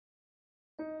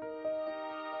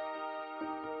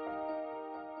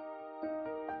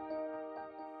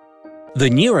The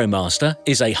Neuromaster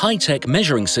is a high-tech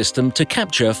measuring system to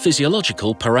capture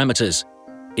physiological parameters.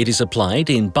 It is applied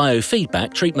in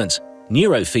biofeedback treatments,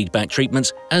 neurofeedback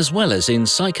treatments, as well as in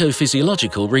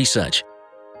psychophysiological research.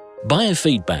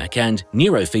 Biofeedback and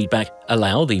neurofeedback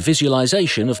allow the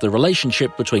visualization of the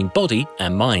relationship between body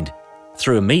and mind.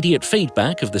 Through immediate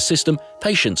feedback of the system,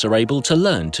 patients are able to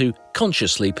learn to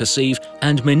consciously perceive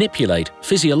and manipulate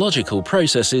physiological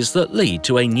processes that lead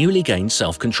to a newly gained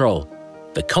self-control.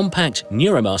 The compact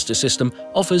Neuromaster system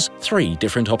offers 3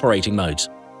 different operating modes.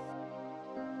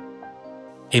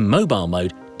 In mobile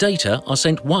mode, data are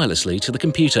sent wirelessly to the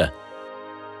computer.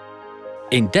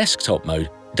 In desktop mode,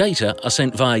 data are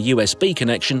sent via USB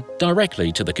connection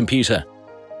directly to the computer.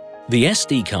 The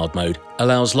SD card mode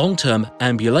allows long-term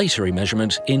ambulatory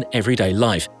measurement in everyday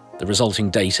life. The resulting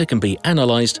data can be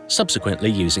analyzed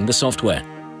subsequently using the software.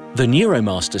 The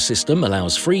Neuromaster system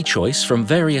allows free choice from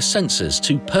various sensors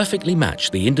to perfectly match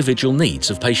the individual needs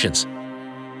of patients.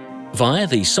 Via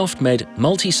the SoftMed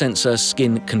Multisensor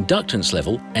Skin Conductance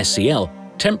Level (SCL),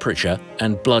 temperature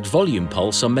and blood volume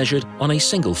pulse are measured on a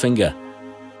single finger.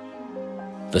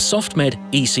 The SoftMed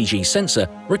ECG-Sensor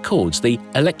records the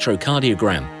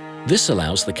electrocardiogram. This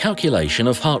allows the calculation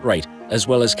of heart rate, as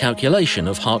well as calculation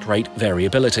of heart rate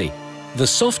variability. The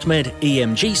SoftMed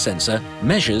EMG sensor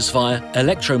measures via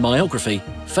electromyography,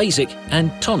 phasic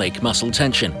and tonic muscle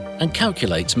tension and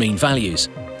calculates mean values.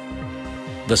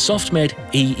 The SoftMed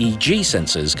EEG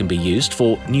sensors can be used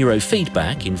for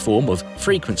neurofeedback in form of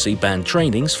frequency band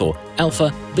trainings for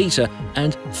alpha, beta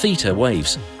and theta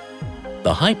waves.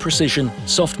 The high-precision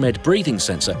SoftMed breathing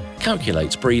sensor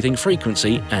calculates breathing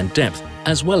frequency and depth,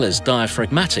 as well as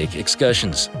diaphragmatic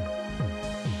excursions.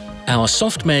 Our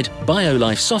SoftMed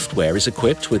BioLife software is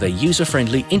equipped with a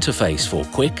user-friendly interface for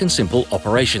quick and simple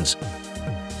operations.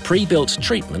 Pre-built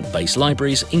treatment-based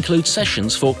libraries include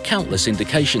sessions for countless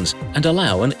indications and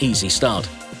allow an easy start.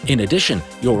 In addition,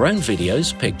 your own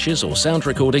videos, pictures or sound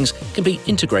recordings can be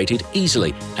integrated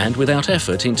easily and without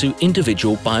effort into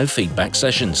individual biofeedback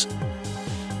sessions.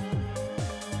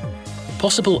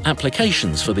 Possible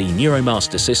applications for the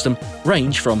Neuromaster system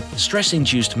range from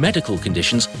stress-induced medical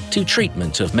conditions to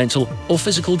treatment of mental or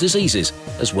physical diseases,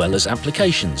 as well as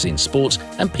applications in sports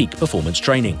and peak performance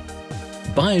training.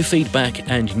 Biofeedback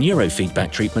and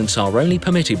neurofeedback treatments are only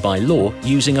permitted by law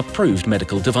using approved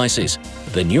medical devices.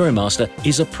 The Neuromaster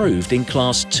is approved in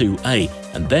Class 2A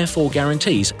and therefore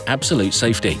guarantees absolute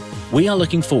safety. We are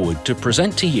looking forward to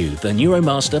present to you the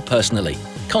Neuromaster personally.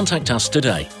 Contact us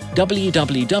today.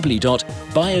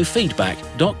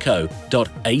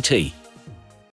 www.biofeedback.co.at